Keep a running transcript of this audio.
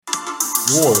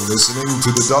You're listening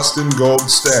to the Dustin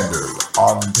Gold Standard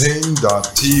on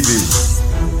Pain.tv.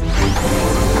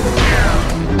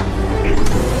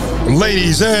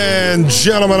 Ladies and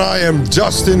gentlemen, I am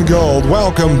Dustin Gold.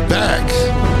 Welcome back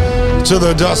to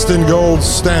the Dustin Gold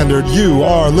Standard. You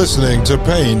are listening to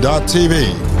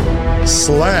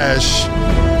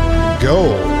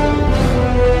Pain.tv/gold.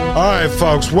 All right,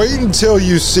 folks, wait until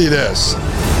you see this.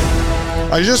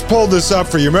 I just pulled this up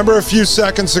for you. Remember a few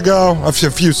segments ago,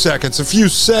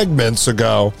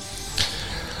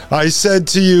 I said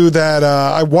to you that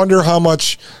I wonder how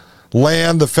much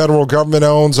land the federal government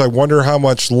owns. I wonder how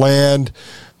much land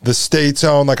the states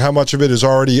own, like how much of it is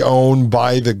already owned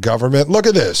by the government. Look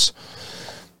at this.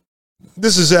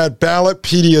 This is at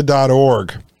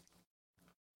ballotpedia.org.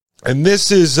 And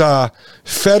this is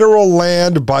federal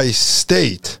land by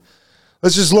state.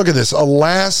 Let's just look at this.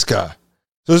 Alaska.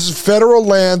 So this is federal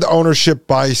land ownership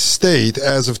by state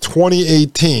as of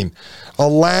 2018.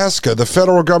 Alaska, the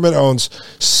federal government owns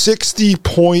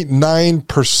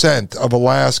 60.9% of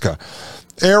Alaska.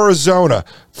 Arizona,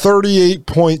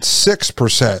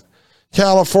 38.6%.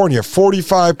 California,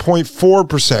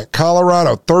 45.4%.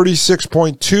 Colorado,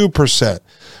 36.2%.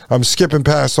 I'm skipping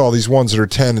past all these ones that are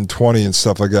 10 and 20 and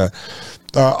stuff like that.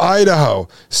 Idaho,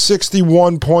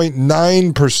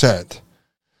 61.9%.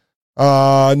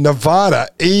 Nevada,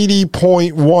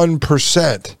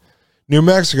 80.1%. New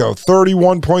Mexico,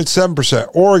 31.7%.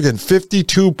 Oregon,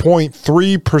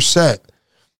 52.3%.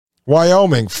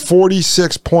 Wyoming,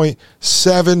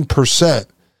 46.7%.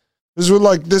 This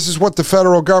is what the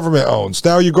federal government owns.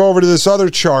 Now you go over to this other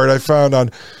chart I found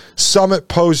on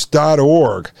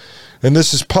summitpost.org, and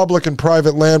this is public and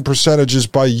private land percentages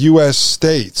by U.S.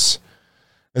 states.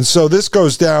 And so this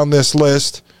goes down this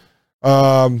list.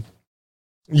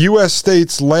 U.S.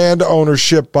 states land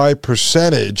ownership by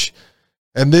percentage,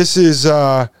 and this is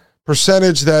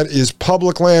percentage that is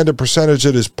public land and percentage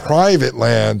that is private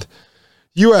land.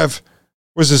 You have,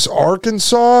 was this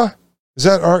Arkansas? Is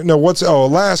that,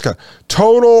 Alaska.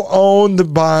 Total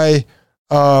owned by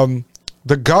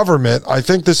the government. I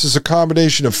think this is a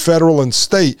combination of federal and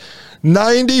state.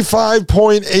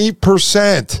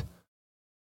 95.8%.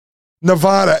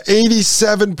 Nevada,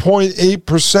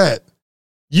 87.8%.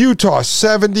 Utah,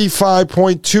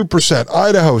 75.2%.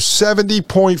 Idaho,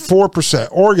 70.4%.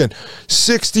 Oregon,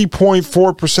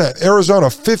 60.4%. Arizona,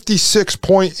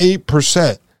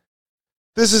 56.8%.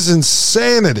 This is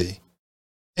insanity.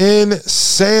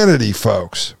 Insanity,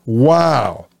 folks.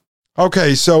 Wow.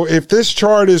 Okay, so if this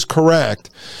chart is correct,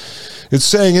 it's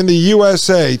saying in the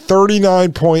USA,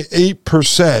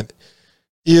 39.8%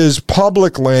 is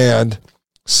public land,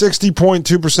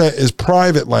 60.2% is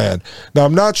private land. Now,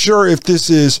 I'm not sure if this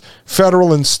is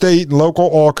federal and state and local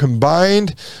all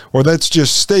combined, or that's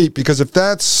just state, because if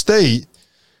that's state,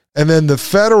 and then the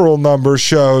federal number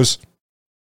shows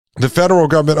the federal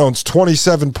government owns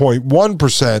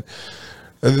 27.1%,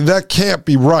 that can't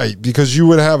be right, because you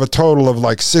would have a total of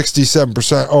like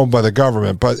 67% owned by the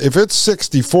government. But if it's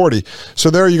 60-40,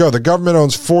 so there you go. The government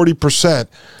owns 40%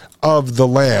 of the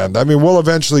land. I mean, we'll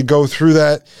eventually go through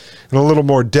that in a little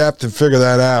more depth and figure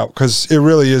that out, because it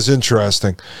really is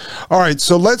interesting. All right,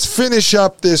 so let's finish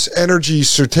up this energy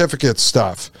certificate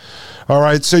stuff. All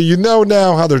right, so you know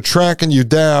now how they're tracking you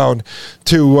down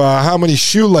to how many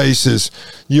shoelaces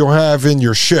you have in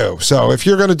your shoe. So if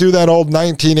you're going to do that old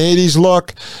 1980s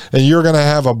look and you're going to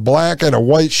have a black and a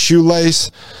white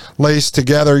shoelace laced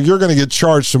together, you're going to get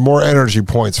charged some more energy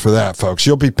points for that, folks.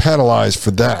 You'll be penalized for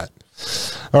that.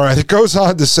 All right, it goes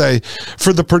on to say,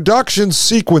 for the production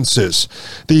sequences,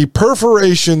 the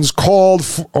perforations called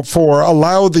for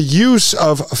allow the use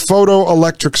of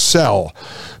photoelectric cell.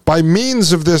 By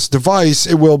means of this device,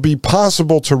 it will be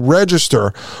possible to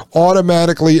register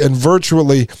automatically and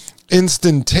virtually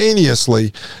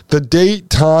instantaneously the date,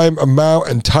 time, amount,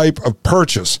 and type of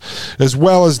purchase, as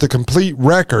well as the complete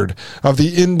record of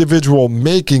the individual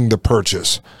making the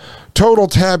purchase. Total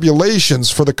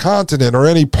tabulations for the continent or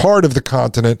any part of the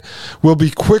continent will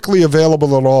be quickly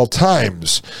available at all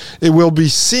times. It will be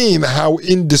seen how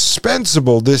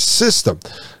indispensable this system,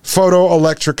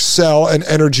 photoelectric cell and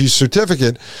energy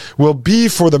certificate, will be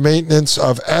for the maintenance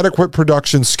of adequate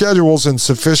production schedules and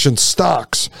sufficient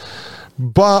stocks.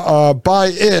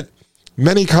 By it,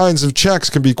 many kinds of checks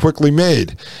can be quickly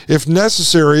made. If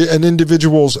necessary, an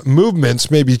individual's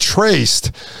movements may be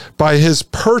traced by his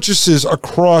purchases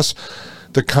across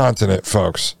the continent,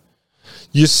 folks.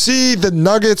 You see the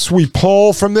nuggets we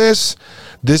pull from this?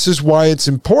 This is why it's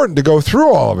important to go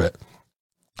through all of it.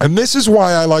 And this is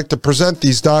why I like to present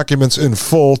these documents in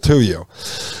full to you,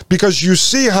 because you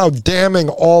see how damning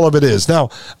all of it is. Now,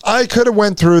 I could have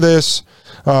went through this.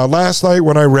 last night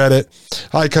when I read it,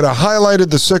 I could have highlighted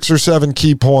the 6 or 7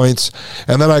 key points,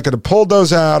 and then I could have pulled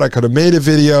those out. I could have made a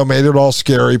video, made it all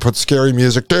scary, put scary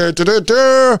music. They're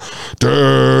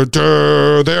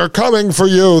coming for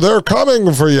you. They're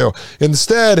coming for you.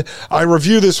 Instead, I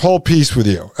review this whole piece with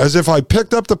you as if I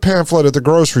picked up the pamphlet at the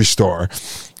grocery store.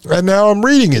 And now I'm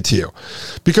reading it to you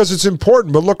because it's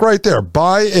important. But look right there.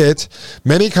 By it,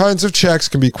 many kinds of checks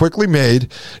can be quickly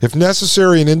made. If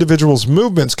necessary, an individual's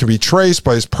movements can be traced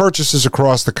by his purchases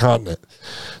across the continent.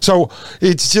 So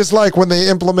it's just like when they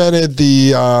implemented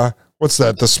the,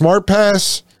 the Smart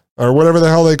Pass or whatever the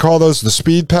hell they call those, the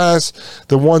Speed Pass,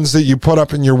 the ones that you put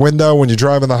up in your window when you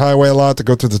drive on the highway a lot to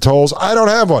go through the tolls. I don't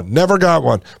have one. Never got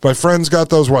one. My friends got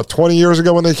those, 20 years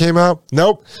ago when they came out?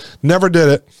 Nope. Never did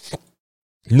it.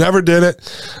 Never did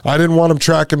it. I didn't want them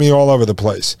tracking me all over the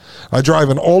place. I drive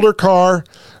an older car.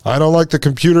 I don't like the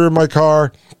computer in my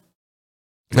car.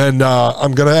 And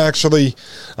I'm going to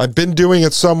I've been doing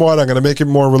it somewhat. I'm going to make it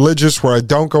more religious where I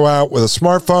don't go out with a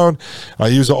smartphone. I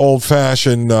use an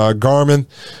old-fashioned Garmin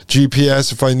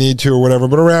GPS if I need to or whatever.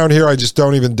 But around here, I just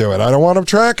don't even do it. I don't want them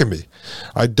tracking me.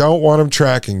 I don't want them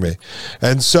tracking me.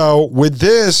 And so with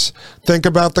this, think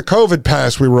about the COVID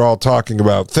pass we were all talking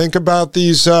about. Think about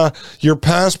these, your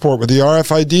passport with the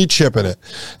RFID chip in it.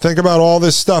 Think about all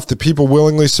this stuff that people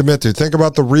willingly submit to. Think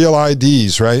about the real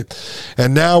IDs, right?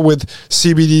 And now with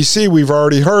CBDC, we've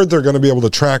already heard they're going to be able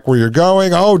to track where you're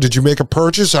going. Oh, did you make a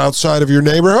purchase outside of your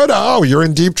neighborhood? Oh, you're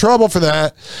in deep trouble for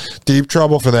that. Deep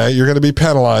trouble for that. You're going to be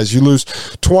penalized. You lose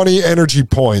 20 energy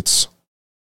points.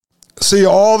 See,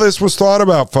 all this was thought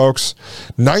about, folks.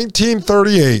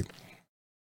 1938,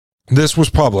 this was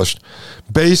published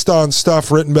based on stuff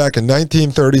written back in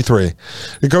 1933.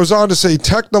 It goes on to say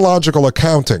technological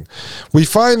accounting. We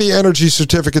find the energy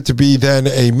certificate to be then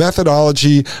a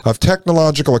methodology of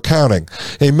technological accounting.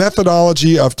 A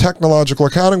methodology of technological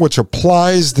accounting which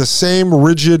applies the same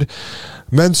rigid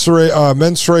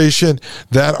mensuration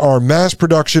that our mass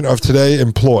production of today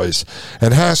employs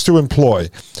and has to employ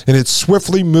in its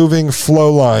swiftly moving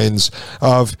flow lines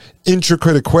of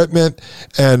intricate equipment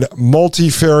and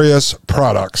multifarious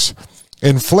products.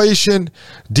 Inflation,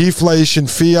 deflation,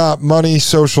 fiat money,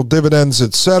 social dividends,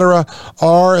 etc.,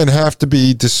 are and have to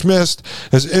be dismissed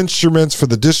as instruments for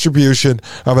the distribution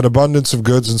of an abundance of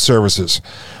goods and services.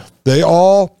 They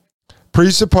all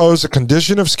presuppose a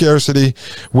condition of scarcity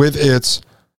with its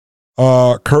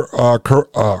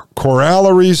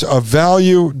corollaries of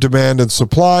value, demand and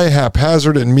supply,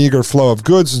 haphazard and meager flow of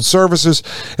goods and services,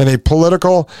 and a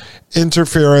political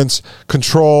interference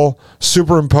control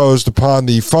superimposed upon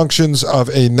the functions of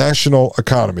a national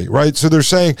economy, right? So they're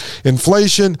saying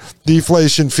inflation,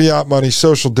 deflation, fiat money,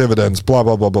 social dividends, blah,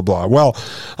 blah, blah, blah, blah. Well,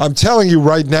 I'm telling you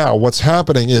right now, what's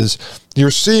happening is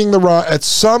you're seeing at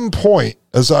some point,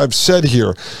 as I've said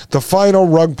here, the final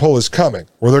rug pull is coming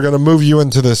where they're going to move you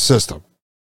into this system.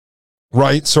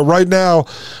 Right? So right now,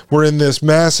 we're in this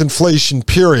mass inflation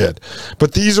period.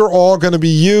 But these are all going to be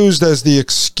used as the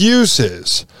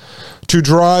excuses to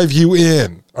drive you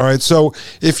in. All right? So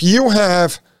if you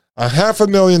have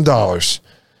 $500,000,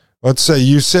 let's say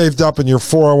you saved up in your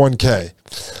 401k,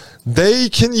 they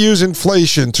can use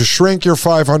inflation to shrink your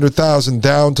 $500,000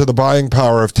 down to the buying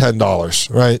power of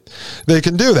 $10, right? They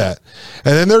can do that.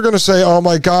 And then they're going to say, oh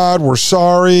my God, we're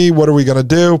sorry. What are we going to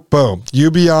do? Boom.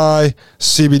 UBI,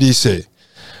 CBDC.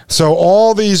 So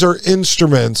all these are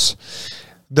instruments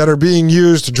that are being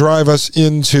used to drive us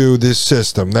into this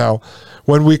system. Now,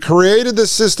 when we created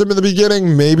this system in the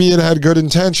beginning, maybe it had good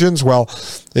intentions. Well,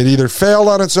 it either failed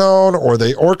on its own or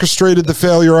they orchestrated the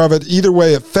failure of it. Either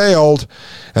way, it failed.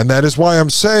 And that is why I'm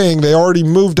saying they already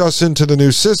moved us into the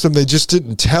new system. They just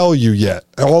didn't tell you yet.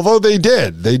 Although they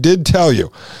did tell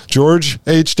you. George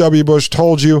H.W. Bush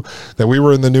told you that we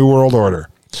were in the New World Order.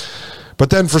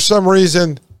 But then for some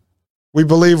reason, we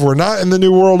believe we're not in the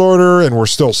New World Order and we're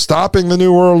still stopping the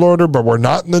New World Order, but we're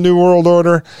not in the New World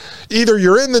Order. Either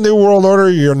you're in the New World Order or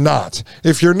you're not.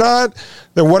 If you're not,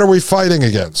 then what are we fighting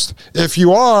against? If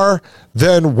you are,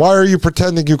 then why are you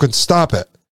pretending you can stop it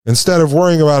instead of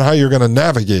worrying about how you're going to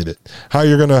navigate it, how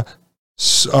you're going to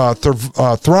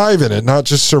thrive in it, not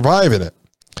just survive in it?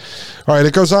 All right,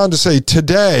 it goes on to say,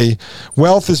 today,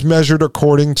 wealth is measured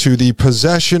according to the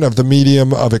possession of the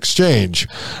medium of exchange.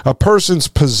 A person's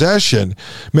possession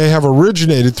may have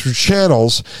originated through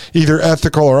channels, either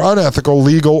ethical or unethical,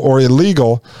 legal or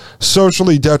illegal,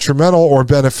 socially detrimental or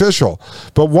beneficial.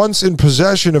 But once in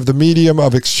possession of the medium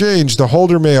of exchange, the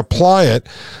holder may apply it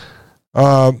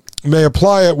may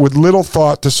apply it with little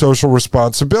thought to social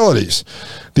responsibilities,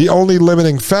 the only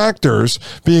limiting factors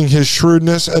being his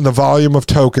shrewdness and the volume of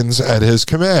tokens at his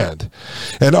command.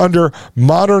 And under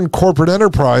modern corporate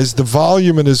enterprise, the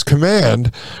volume in his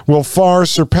command will far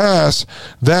surpass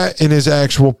that in his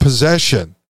actual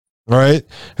possession. Right?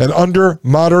 And under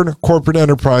modern corporate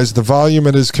enterprise, the volume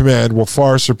at his command will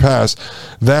far surpass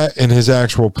that in his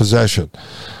actual possession.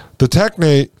 The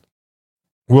technate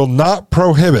will not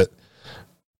prohibit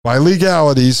by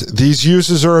legalities these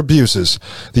uses or abuses.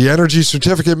 The energy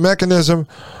certificate mechanism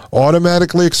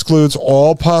automatically excludes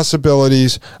all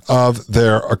possibilities of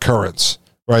their occurrence.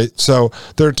 Right? So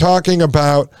they're talking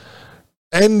about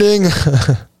ending...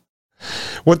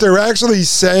 What they're actually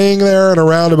saying there in a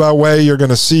roundabout way, you're going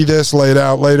to see this laid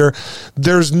out later.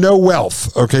 There's no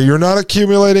wealth, okay? You're not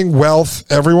accumulating wealth.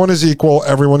 Everyone is equal.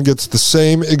 Everyone gets the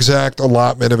same exact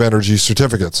allotment of energy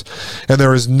certificates. And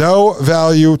there is no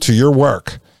value to your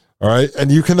work, all right?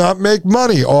 And you cannot make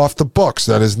money off the books.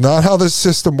 That is not how this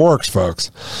system works,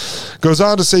 folks. Goes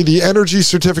on to say the energy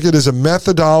certificate is a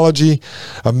methodology,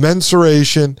 a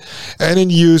mensuration, and in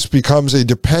use becomes a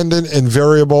dependent and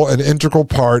variable and integral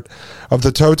part of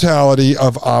the totality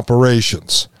of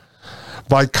operations.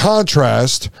 By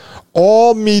contrast,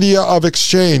 all media of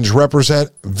exchange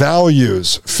represent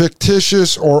values,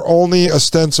 fictitious or only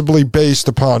ostensibly based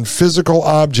upon physical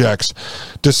objects,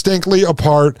 distinctly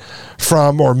apart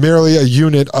from or merely a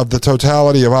unit of the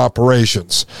totality of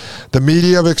operations. The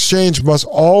media of exchange must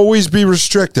always be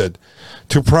restricted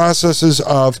to processes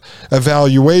of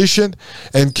evaluation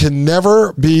and can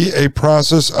never be a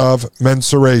process of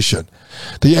mensuration.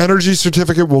 The energy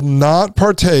certificate will not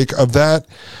partake of that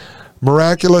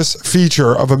miraculous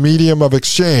feature of a medium of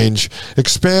exchange,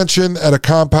 expansion at a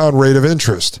compound rate of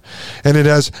interest. And it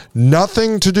has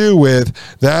nothing to do with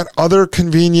that other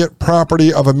convenient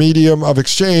property of a medium of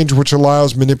exchange which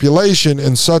allows manipulation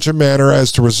in such a manner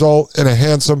as to result in a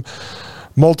handsome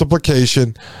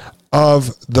multiplication of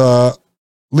the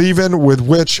leaven with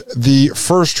which the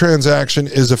first transaction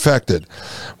is effected.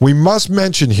 We must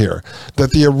mention here that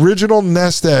the original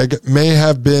nest egg may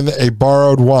have been a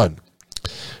borrowed one.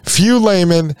 Few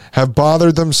laymen have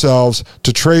bothered themselves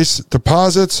to trace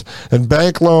deposits and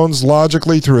bank loans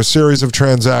logically through a series of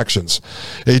transactions.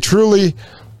 A truly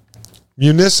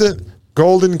munificent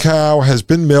golden cow has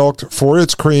been milked for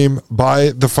its cream by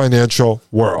the financial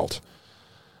world.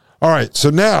 All right, so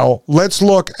now let's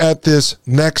look at this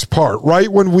next part.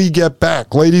 Right when we get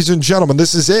back, ladies and gentlemen,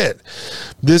 this is it.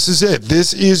 This is it.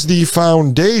 This is the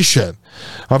foundation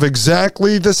of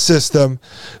exactly the system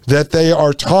that they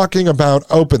are talking about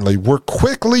openly. We're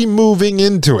quickly moving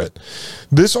into it.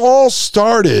 This all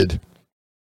started,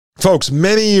 folks,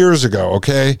 many years ago,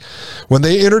 okay? When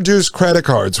they introduced credit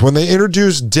cards, when they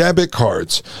introduced debit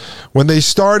cards, when they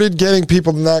started getting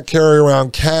people to not carry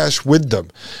around cash with them,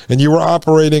 and you were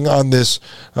operating on this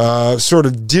sort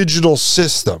of digital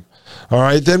system. All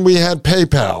right, then we had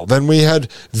PayPal, then we had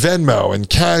Venmo and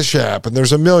Cash App, and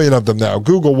there's a million of them now,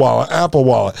 Google Wallet, Apple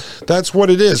Wallet. That's what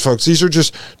it is, folks. These are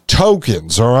just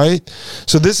tokens, all right?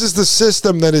 So this is the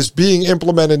system that is being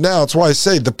implemented now. That's why I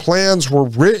say the plans were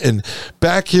written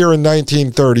back here in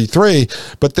 1933,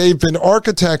 but they've been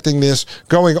architecting this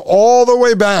going all the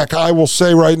way back, I will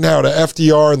say right now, to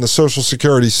FDR and the Social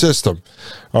Security system.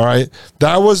 All right,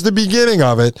 that was the beginning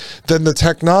of it. Then the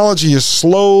technology has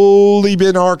slowly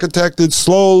been architected,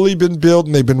 slowly been built,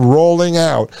 and they've been rolling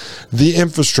out the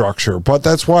infrastructure. But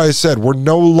that's why I said we're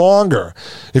no longer,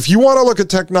 if you want to look at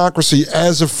technocracy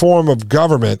as a form of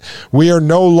government, we are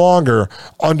no longer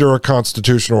under a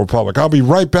constitutional republic. I'll be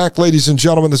right back, ladies and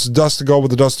gentlemen. This is Dustin Gold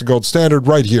with the Dustin Gold Standard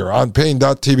right here on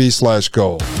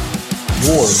Pain.tv/gold.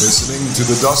 You're listening to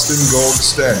the Dustin Gold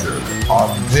Standard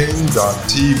on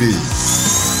Pain.tv.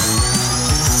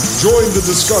 Join the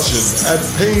discussion at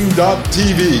Pain.tv/gold.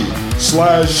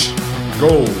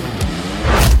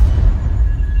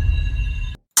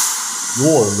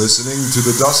 You're listening to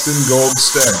the Dustin Gold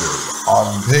Standard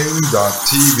on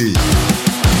Pain.tv.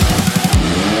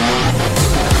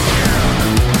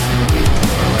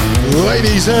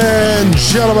 Ladies and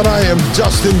gentlemen, I am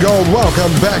Dustin Gold.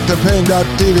 Welcome back to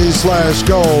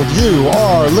Pain.tv/gold. You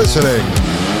are listening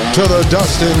to the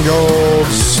Dustin Gold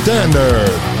Standard.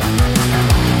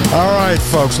 All right,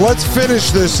 folks, let's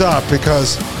finish this up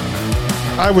because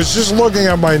I was just looking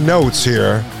at my notes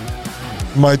here,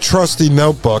 my trusty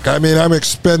notebook. I mean, I'm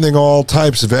expending all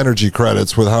types of energy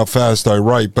credits with how fast I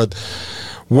write, but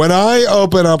when I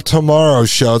open up tomorrow's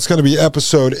show, it's going to be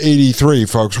episode 83,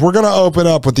 folks. We're going to open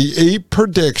up with the 8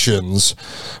 predictions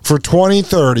for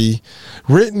 2030,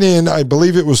 written in, I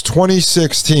believe it was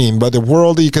 2016, by the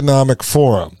World Economic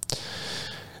Forum.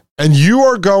 And you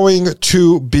are going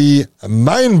to be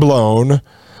mind blown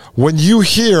when you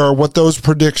hear what those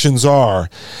predictions are,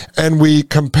 and we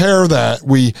compare that,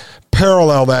 we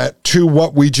parallel that to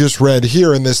what we just read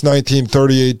here in this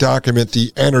 1938 document,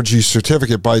 the Energy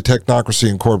Certificate by Technocracy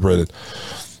Incorporated.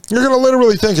 You're going to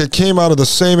literally think it came out of the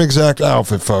same exact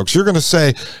outfit, folks. You're going to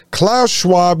say Klaus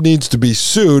Schwab needs to be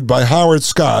sued by Howard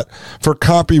Scott for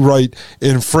copyright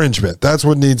infringement. That's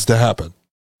what needs to happen.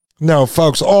 No,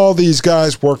 folks, all these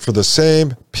guys work for the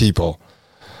same people.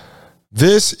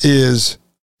 This is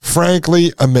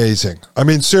frankly amazing. I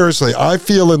mean, seriously, I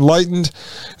feel enlightened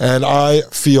and I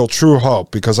feel true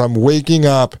hope because I'm waking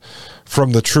up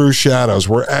from the true shadows.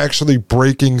 We're actually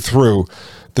breaking through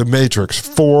the matrix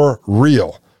for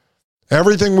real.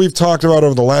 Everything we've talked about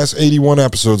over the last 81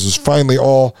 episodes is finally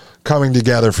all coming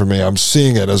together for me. I'm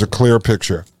seeing it as a clear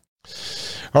picture.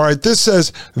 All right, this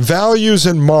says values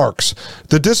and marks.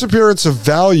 The disappearance of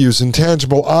values in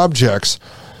tangible objects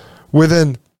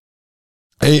within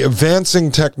a advancing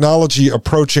technology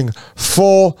approaching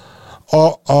full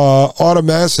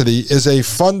automaticity is a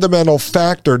fundamental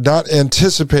factor not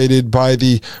anticipated by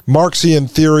the Marxian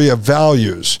theory of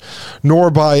values,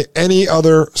 nor by any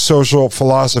other social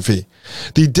philosophy.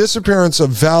 The disappearance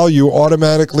of value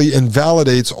automatically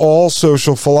invalidates all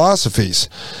social philosophies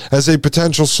as a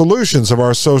potential solutions of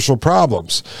our social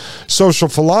problems. Social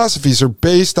philosophies are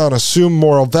based on assumed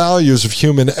moral values of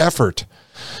human effort.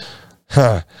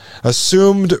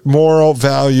 Assumed moral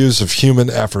values of human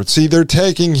effort. See, they're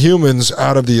taking humans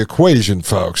out of the equation,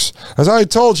 folks. As I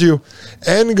told you,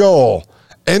 end goal,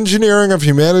 engineering of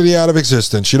humanity out of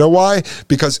existence. You know why?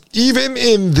 Because even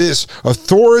in this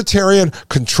authoritarian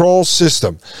control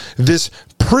system, this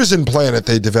prison planet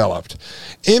they developed,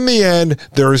 in the end,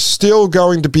 there is still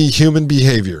going to be human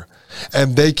behavior,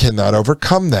 and they cannot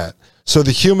overcome that. So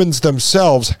the humans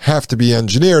themselves have to be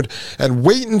engineered, and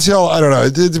wait until, I don't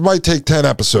know, it might take 10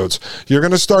 episodes. You're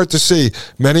going to start to see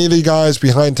many of the guys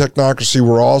behind Technocracy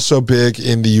were also big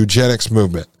in the eugenics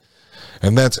movement.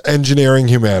 And that's engineering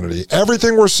humanity.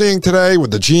 Everything we're seeing today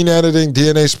with the gene editing,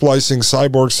 DNA splicing,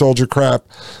 cyborg soldier crap,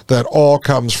 that all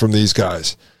comes from these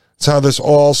guys. That's how this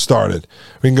all started.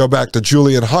 We can go back to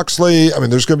Julian Huxley. I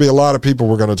mean, there's going to be a lot of people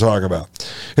we're going to talk about.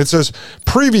 It says,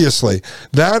 previously,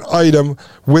 that item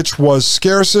which was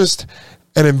scarcest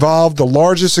and involved the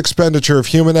largest expenditure of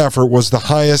human effort was the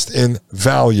highest in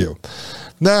value.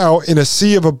 Now, in a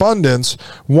sea of abundance,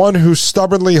 one who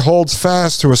stubbornly holds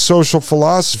fast to a social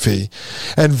philosophy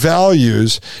and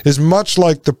values is much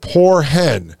like the poor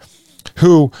hen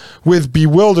who, with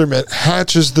bewilderment,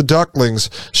 hatches the ducklings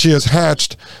she has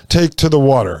hatched take to the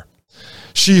water.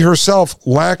 She herself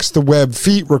lacks the webbed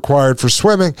feet required for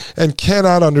swimming and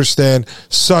cannot understand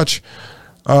such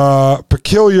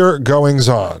peculiar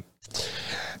goings-on.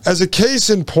 As a case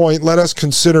in point, let us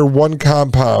consider one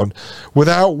compound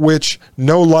without which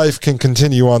no life can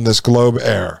continue on this globe,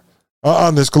 air.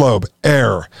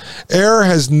 Air. Air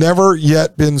has never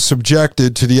yet been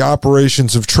subjected to the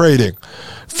operations of trading,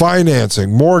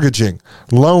 financing, mortgaging,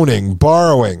 loaning,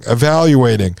 borrowing,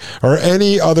 evaluating, or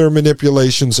any other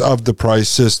manipulations of the price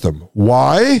system.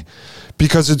 Why?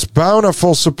 Because its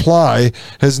bountiful supply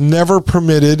has never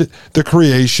permitted the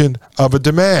creation of a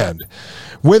demand.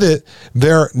 With it,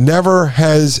 there never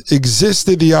has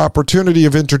existed the opportunity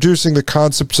of introducing the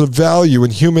concepts of value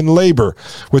in human labor,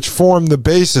 which form the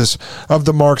basis of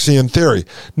the Marxian theory.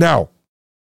 Now,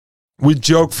 we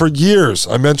joke for years,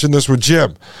 I mentioned this with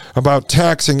Jim, about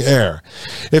taxing air.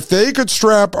 If they could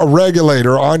strap a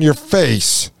regulator on your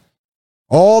face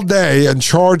all day and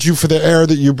charge you for the air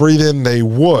that you breathe in, they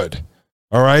would.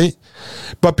 All right?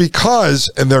 But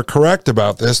because, and they're correct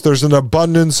about this, there's an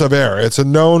abundance of air. It's a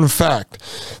known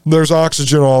fact. There's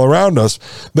oxygen all around us.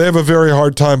 They have a very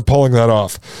hard time pulling that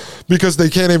off because they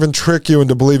can't even trick you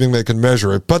into believing they can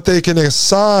measure it. But they can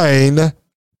assign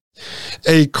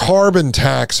a carbon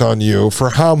tax on you for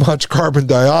how much carbon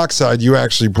dioxide you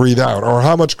actually breathe out or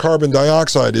how much carbon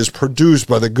dioxide is produced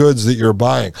by the goods that you're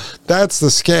buying. That's the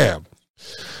scam.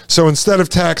 So instead of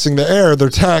taxing the air, they're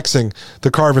taxing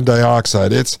the carbon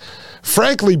dioxide. It's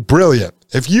frankly brilliant.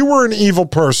 If you were an evil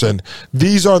person,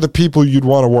 these are the people you'd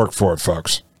want to work for,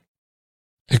 folks.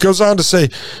 It goes on to say,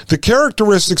 the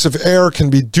characteristics of air can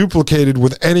be duplicated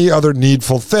with any other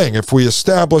needful thing if we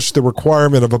establish the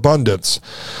requirement of abundance.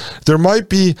 There might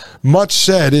be much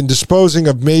said in disposing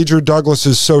of Major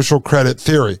Douglas's social credit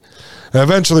theory. And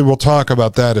eventually we'll talk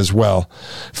about that as well.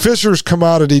 Fisher's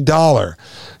commodity dollar,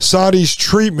 Saady's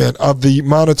treatment of the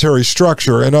monetary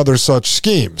structure, and other such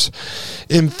schemes.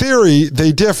 In theory,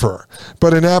 they differ,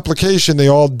 but in application, they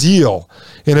all deal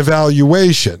in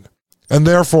evaluation, and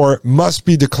therefore must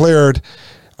be declared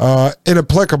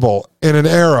inapplicable in an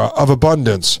era of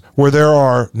abundance where there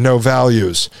are no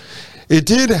values. It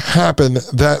did happen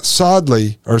that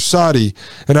Sadi,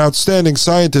 an outstanding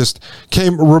scientist,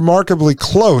 came remarkably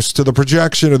close to the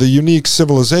projection of the unique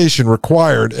civilization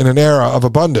required in an era of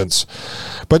abundance,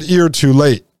 but ere too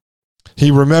late.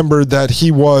 He remembered that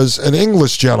he was an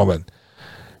English gentleman,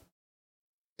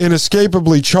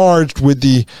 inescapably charged with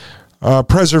the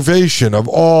preservation of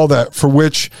all that for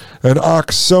which an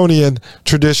Oxonian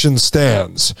tradition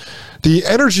stands. The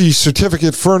energy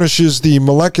certificate furnishes the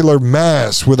molecular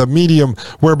mass with a medium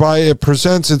whereby it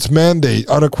presents its mandate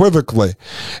unequivocally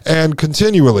and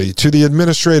continually to the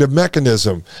administrative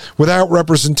mechanism without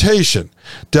representation,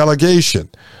 delegation,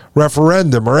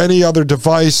 referendum, or any other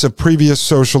device of previous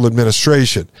social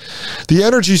administration. The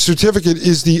energy certificate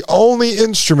is the only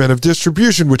instrument of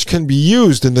distribution which can be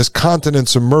used in this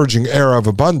continent's emerging era of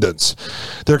abundance.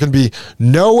 There can be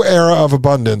no era of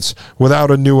abundance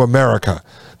without a new America.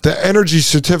 The energy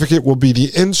certificate will be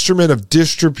the instrument of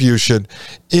distribution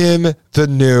in the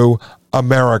new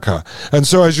America. And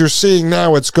so as you're seeing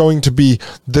now, it's going to be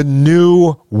the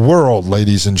new world,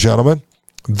 ladies and gentlemen.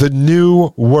 The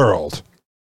new world.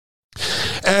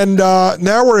 And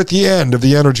now we're at the end of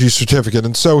the energy certificate.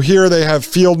 And so here they have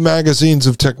Field Magazines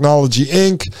of Technology,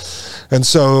 Inc. And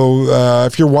so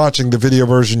if you're watching the video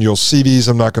version, you'll see these.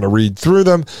 I'm not going to read through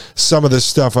them. Some of this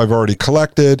stuff I've already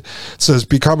collected. It says,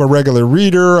 become a regular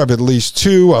reader of at least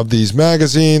 2 of these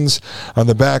magazines. On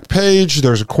the back page,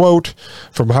 there's a quote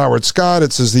from Howard Scott.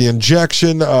 It says, the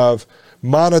injection of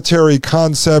monetary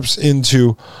concepts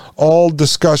into all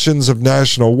discussions of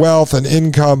national wealth and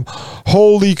income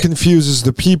wholly confuses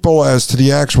the people as to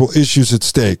the actual issues at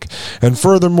stake, and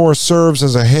furthermore serves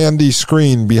as a handy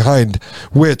screen behind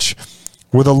which,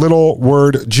 with a little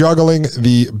word juggling,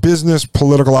 the business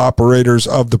political operators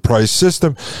of the price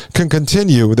system can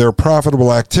continue their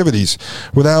profitable activities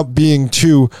without being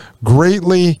too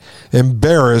greatly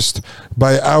embarrassed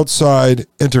by outside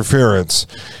interference.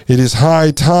 It is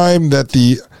high time that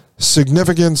the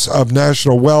significance of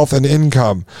national wealth and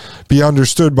income be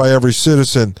understood by every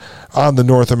citizen on the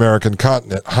North American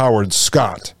continent. Howard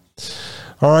Scott.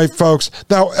 All right, folks.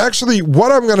 Now, actually,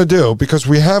 what I'm going to do, because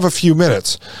we have a few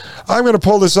minutes, I'm going to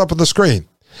pull this up on the screen.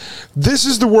 This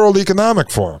is the World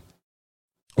Economic Forum.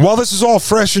 While this is all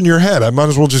fresh in your head, I might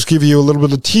as well just give you a little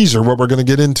bit of teaser what we're going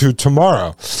to get into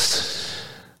tomorrow.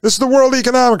 This is the World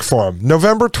Economic Forum,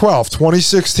 November 12th,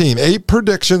 2016. 8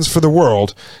 predictions for the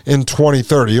world in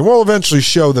 2030. And we'll eventually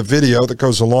show the video that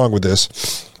goes along with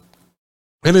this.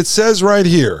 And it says right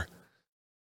here,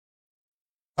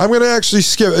 I'm going to actually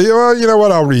skip. You know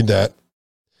what? I'll read that.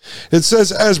 It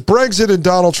says, as Brexit and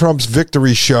Donald Trump's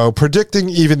victory show, predicting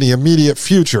even the immediate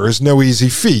future is no easy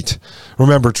feat.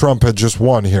 Remember, Trump had just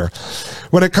won here.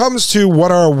 When it comes to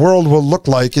what our world will look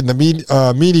like in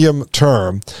the medium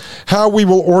term, how we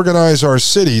will organize our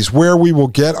cities, where we will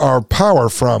get our power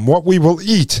from, what we will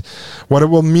eat, what it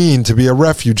will mean to be a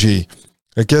refugee,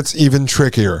 it gets even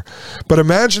trickier. But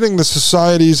imagining the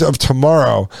societies of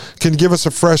tomorrow can give us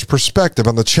a fresh perspective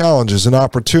on the challenges and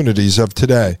opportunities of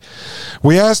today.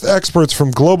 We asked experts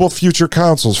from global future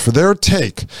councils for their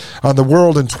take on the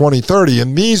world in 2030,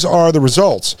 and these are the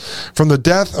results, from the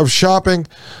death of shopping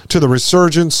to the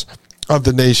resurgence of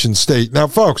the nation state. Now,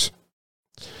 folks,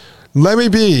 let me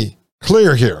be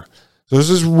clear here. This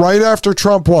is right after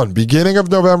Trump won, beginning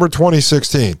of November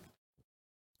 2016.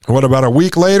 What, about a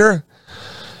week later?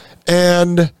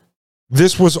 And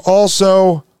this was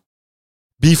also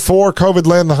before COVID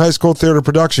Land, the high school theater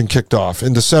production kicked off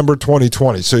in December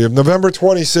 2020. So you have November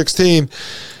 2016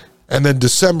 and then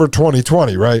December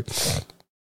 2020, right?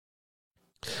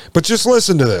 But just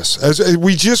listen to this. As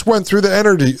we just went through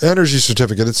the energy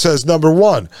certificate, it says, number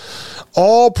 1,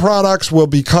 all products will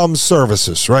become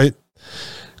services, right?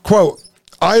 Quote,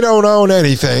 I don't own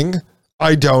anything.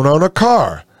 I don't own a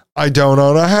car. I don't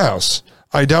own a house.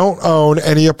 I don't own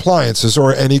any appliances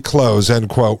or any clothes, end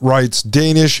quote, writes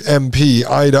Danish MP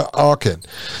Ida Auken.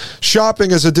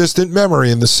 Shopping is a distant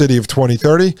memory in the city of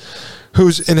 2030,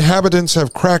 whose inhabitants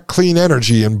have cracked clean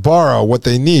energy and borrow what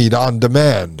they need on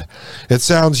demand. It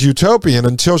sounds utopian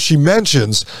until she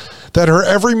mentions that her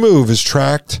every move is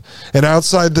tracked, and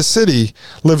outside the city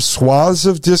live swaths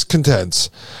of discontents,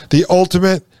 the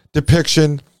ultimate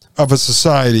depiction of a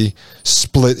society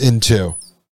split in two.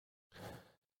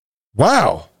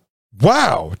 Wow.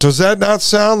 Wow. Does that not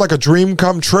sound like a dream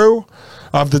come true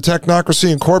of the Technocracy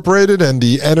Incorporated and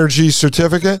the energy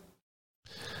certificate?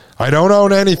 I don't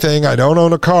own anything. I don't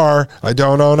own a car. I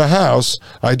don't own a house.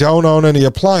 I don't own any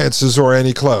appliances or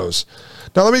any clothes.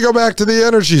 Now let me go back to the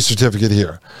energy certificate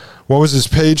here. what was this,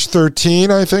 page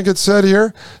 13, I think it said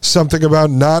here? Something about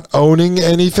not owning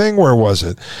anything. Where was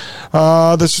it?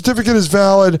 The certificate is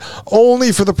valid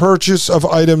only for the purchase of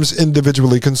items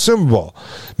individually consumable.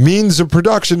 Means of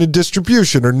production and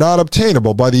distribution are not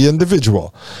obtainable by the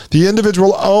individual. The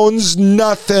individual owns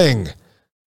nothing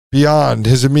beyond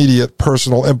his immediate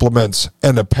personal implements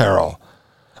and apparel.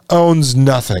 Owns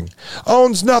nothing.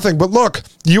 Owns nothing. But look,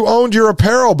 you owned your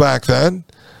apparel back then.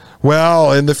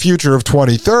 Well, in the future of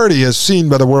 2030, as seen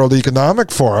by the World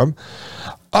Economic Forum,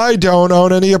 I don't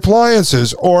own any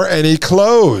appliances or any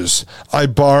clothes. I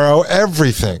borrow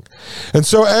everything. And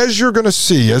so as you're going to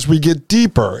see, as we get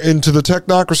deeper into the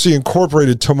Technocracy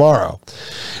Incorporated tomorrow,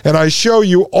 and I show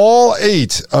you all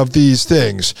 8 of these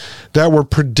things that were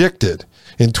predicted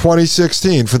in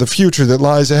 2016 for the future that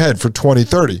lies ahead for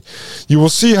 2030, you will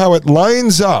see how it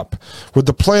lines up with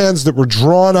the plans that were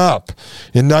drawn up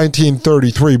in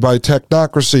 1933 by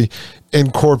Technocracy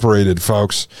Incorporated,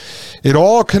 folks. It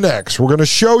all connects. We're going to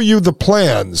show you the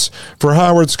plans for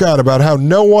Howard Scott about how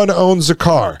no one owns a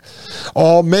car.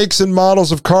 All makes and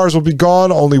models of cars will be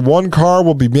gone. Only one car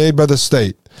will be made by the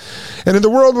state. And in the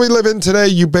world we live in today,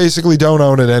 you basically don't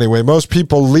own it anyway. Most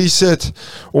people lease it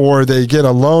or they get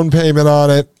a loan payment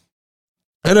on it.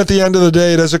 And at the end of the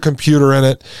day, it has a computer in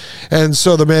it. And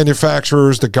so the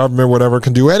manufacturers, the government, whatever,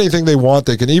 can do anything they want.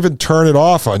 They can even turn it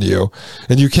off on you,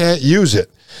 and you can't use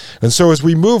it. And so as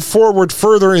we move forward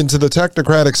further into the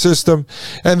technocratic system,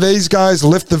 and these guys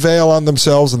lift the veil on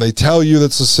themselves and they tell you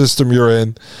that's the system you're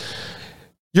in,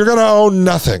 you're going to own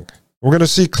nothing. We're going to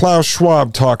see Klaus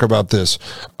Schwab talk about this,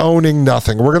 owning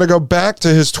nothing. We're going to go back to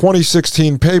his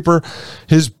 2016 paper,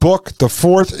 his book, The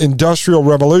Fourth Industrial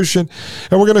Revolution,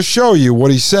 and we're going to show you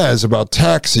what he says about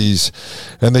taxis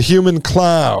and the human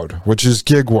cloud, which is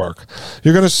gig work.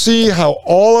 You're going to see how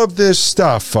all of this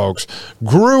stuff, folks,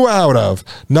 grew out of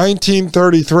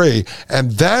 1933,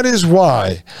 and that is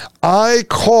why I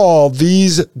call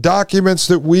these documents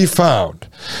that we found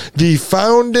the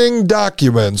founding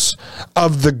documents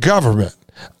of the government,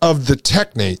 of the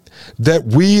technate that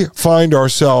we find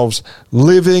ourselves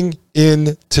living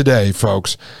in today,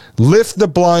 folks. Lift the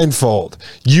blindfold.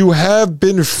 You have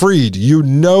been freed. You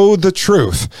know the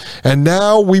truth. And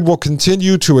now we will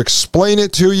continue to explain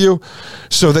it to you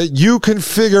so that you can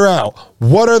figure out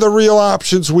what are the real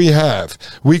options we have.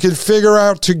 We can figure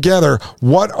out together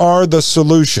what are the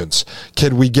solutions.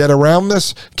 Can we get around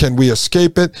this? Can we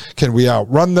escape it? Can we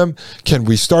outrun them? Can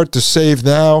we start to save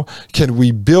now? Can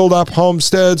we build up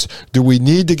homesteads? Do we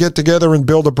need to get together and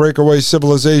build a breakaway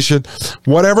civilization?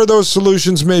 Whatever those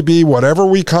solutions may be, whatever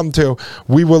we come to,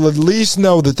 we will at least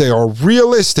know that they are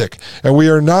realistic and we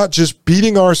are not just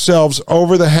beating ourselves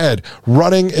over the head,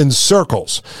 running in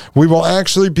circles. We will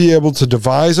actually be able to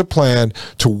devise a plan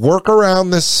to work around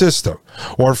this system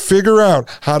or figure out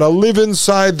how to live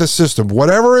inside the system,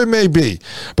 whatever it may be.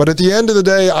 But at the end of the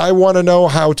day, I want to know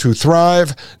how to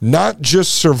thrive, not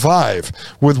just survive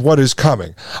with what is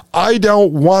coming. I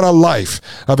don't want a life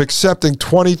of accepting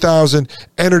 20,000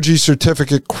 energy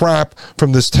certificate crap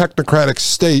from this technocratic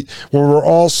state where we're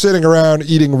all sitting around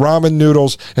eating ramen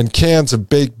noodles and cans of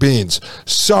baked beans.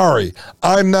 Sorry,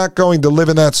 I'm not going to live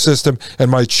in that system,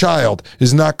 and my child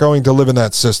is not going to live in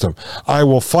that system. I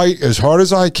will fight as hard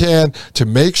as I can to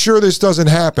make sure this doesn't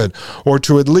happen, or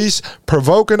to at least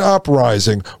provoke an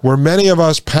uprising where many of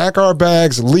us pack our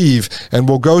bags, leave, and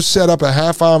we'll go set up a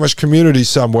half Amish community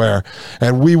somewhere,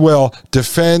 and we will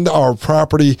defend our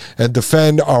property and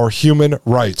defend our human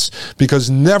rights. Because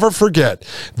never forget,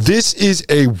 this is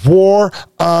a war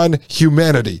on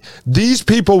humanity. These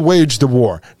people waged the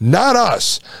war, not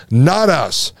us, not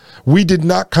us. We did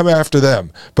not come after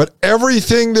them. But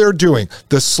everything they're doing,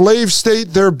 the slave state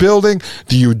they're building,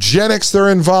 the eugenics they're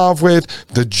involved with,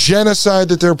 the genocide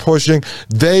that they're pushing,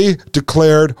 they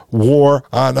declared war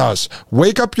on us.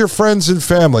 Wake up your friends and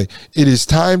family. It is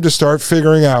time to start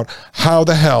figuring out how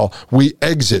the hell we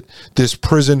exit this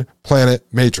prison planet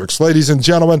matrix. Ladies and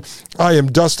gentlemen, I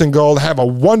am Dustin Gold. Have a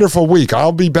wonderful week.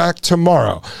 I'll be back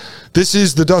tomorrow. This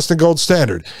is the Dustin Gold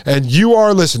Standard, and you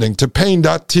are listening to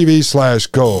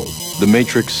Pain.tv/gold. The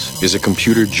Matrix is a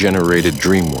computer-generated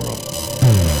dream world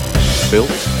built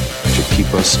to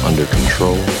keep us under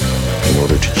control in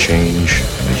order to change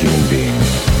a human being.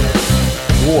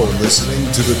 You're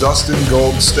listening to the Dustin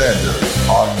Gold Standard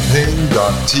on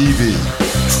Pain.tv.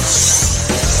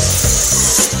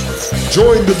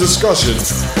 Join the discussion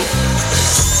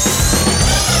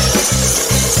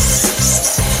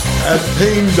at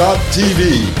Pain.tv/gold.